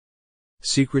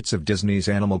Secrets of Disney's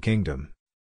Animal Kingdom.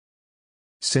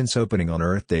 Since opening on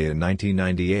Earth Day in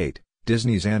 1998,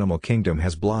 Disney's Animal Kingdom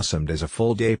has blossomed as a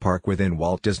full-day park within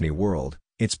Walt Disney World.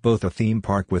 It's both a theme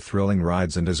park with thrilling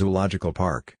rides and a zoological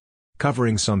park.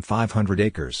 Covering some 500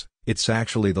 acres, it's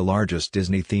actually the largest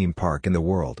Disney theme park in the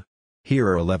world. Here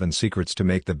are 11 secrets to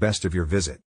make the best of your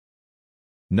visit.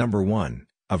 Number 1.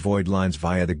 Avoid lines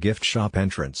via the gift shop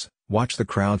entrance. Watch the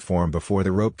crowd form before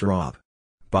the rope drop.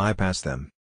 Bypass them.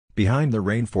 Behind the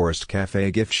Rainforest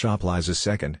Cafe gift shop lies a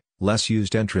second, less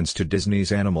used entrance to Disney's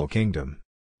Animal Kingdom.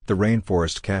 The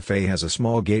Rainforest Cafe has a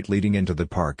small gate leading into the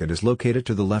park and is located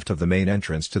to the left of the main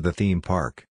entrance to the theme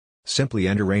park. Simply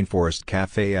enter Rainforest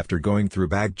Cafe after going through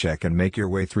bag check and make your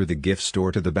way through the gift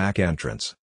store to the back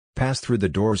entrance. Pass through the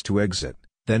doors to exit,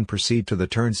 then proceed to the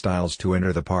turnstiles to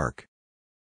enter the park.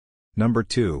 Number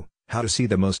 2. How to see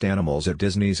the most animals at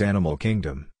Disney's Animal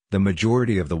Kingdom. The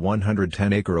majority of the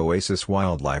 110-acre oasis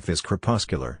wildlife is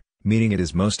crepuscular, meaning it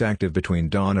is most active between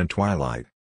dawn and twilight.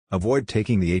 Avoid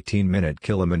taking the 18-minute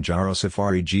Kilimanjaro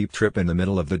safari jeep trip in the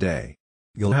middle of the day.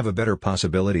 You'll have a better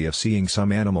possibility of seeing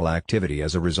some animal activity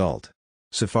as a result.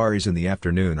 Safaris in the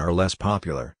afternoon are less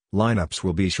popular, lineups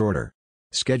will be shorter.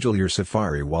 Schedule your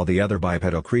safari while the other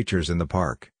bipedal creatures in the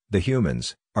park, the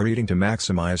humans, are eating to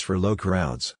maximize for low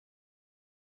crowds.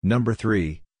 Number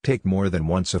 3. Take more than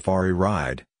one safari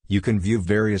ride. You can view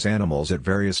various animals at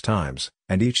various times,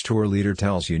 and each tour leader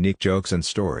tells unique jokes and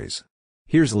stories.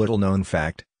 Here's a little known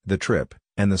fact: the Trip,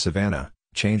 and the Savannah,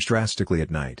 change drastically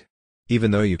at night.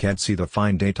 Even though you can't see the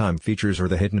fine daytime features or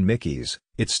the hidden Mickeys,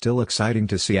 it's still exciting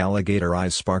to see alligator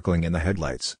eyes sparkling in the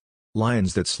headlights.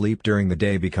 Lions that sleep during the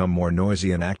day become more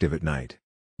noisy and active at night.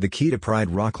 The key to Pride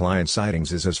Rock lion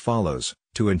sightings is as follows: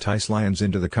 to entice lions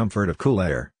into the comfort of cool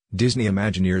air, Disney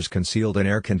Imagineers concealed an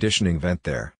air conditioning vent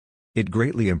there. It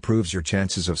greatly improves your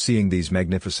chances of seeing these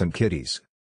magnificent kitties.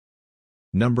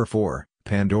 Number 4.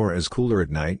 Pandora is cooler at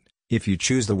night. If you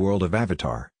choose the world of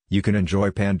Avatar, you can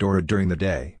enjoy Pandora during the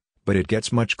day, but it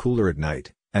gets much cooler at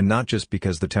night, and not just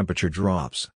because the temperature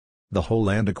drops. The whole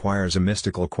land acquires a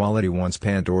mystical quality once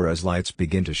Pandora's lights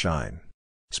begin to shine.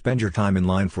 Spend your time in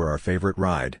line for our favorite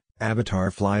ride,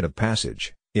 Avatar Flight of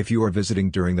Passage, if you are visiting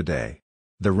during the day.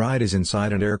 The ride is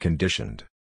inside and air-conditioned.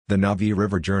 The Na'vi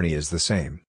River journey is the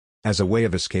same. As a way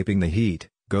of escaping the heat,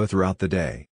 go throughout the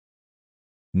day.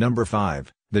 Number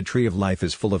 5. The Tree of Life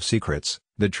is full of secrets.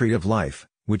 The Tree of Life,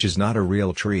 which is not a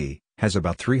real tree, has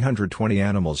about 320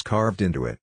 animals carved into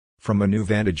it. From a new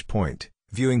vantage point,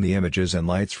 viewing the images and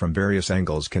lights from various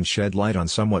angles can shed light on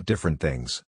somewhat different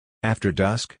things. After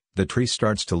dusk, the tree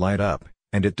starts to light up,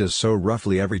 and it does so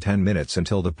roughly every 10 minutes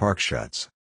until the park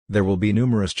shuts. There will be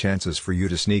numerous chances for you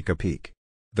to sneak a peek.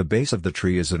 The base of the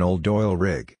tree is an old oil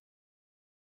rig.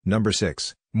 Number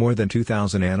 6. More than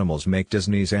 2,000 animals make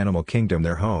Disney's Animal Kingdom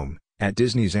their home. At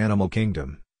Disney's Animal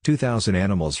Kingdom, 2,000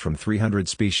 animals from 300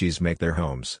 species make their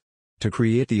homes. To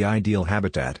create the ideal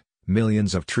habitat,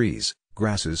 millions of trees,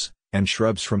 grasses, and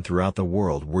shrubs from throughout the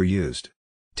world were used.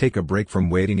 Take a break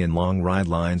from waiting in long ride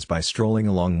lines by strolling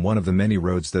along one of the many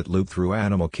roads that loop through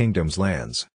Animal Kingdom's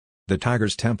lands. The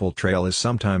Tiger's Temple Trail is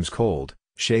sometimes cold,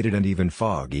 shaded and even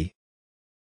foggy.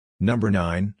 Number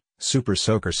 9. Super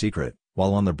Soaker Secret.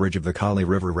 While on the bridge of the Kali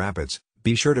River Rapids,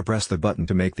 be sure to press the button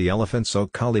to make the elephant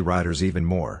soak Kali riders even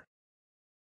more.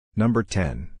 Number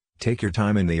 10. Take your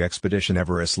time in the Expedition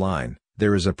Everest line.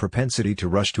 There is a propensity to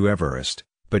rush to Everest,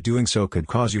 but doing so could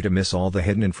cause you to miss all the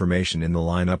hidden information in the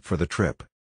lineup for the trip.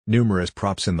 Numerous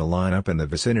props in the lineup and the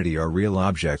vicinity are real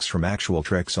objects from actual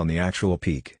treks on the actual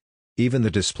peak. Even the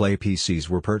display PCs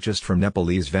were purchased from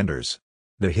Nepalese vendors.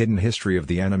 The hidden history of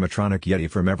the animatronic Yeti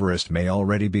from Everest may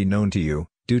already be known to you.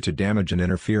 Due to damage and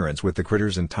interference with the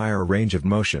critter's entire range of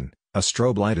motion, a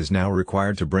strobe light is now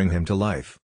required to bring him to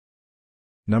life.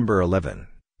 Number 11.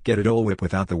 Get a Dole Whip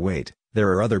without the wait. There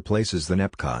are other places than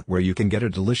Epcot where you can get a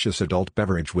delicious adult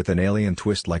beverage with an alien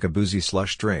twist like a boozy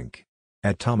slush drink.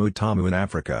 At Tamu Tamu in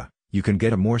Africa, you can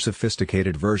get a more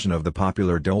sophisticated version of the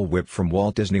popular Dole Whip from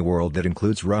Walt Disney World that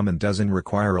includes rum and doesn't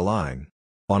require a line.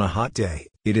 On a hot day,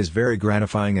 it is very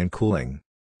gratifying and cooling.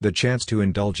 The chance to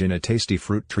indulge in a tasty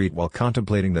fruit treat while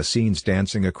contemplating the scenes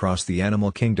dancing across the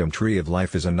Animal Kingdom Tree of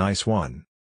Life is a nice one.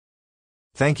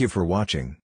 Thank you for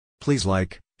watching. Please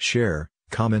like, share,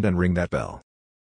 comment and ring that bell.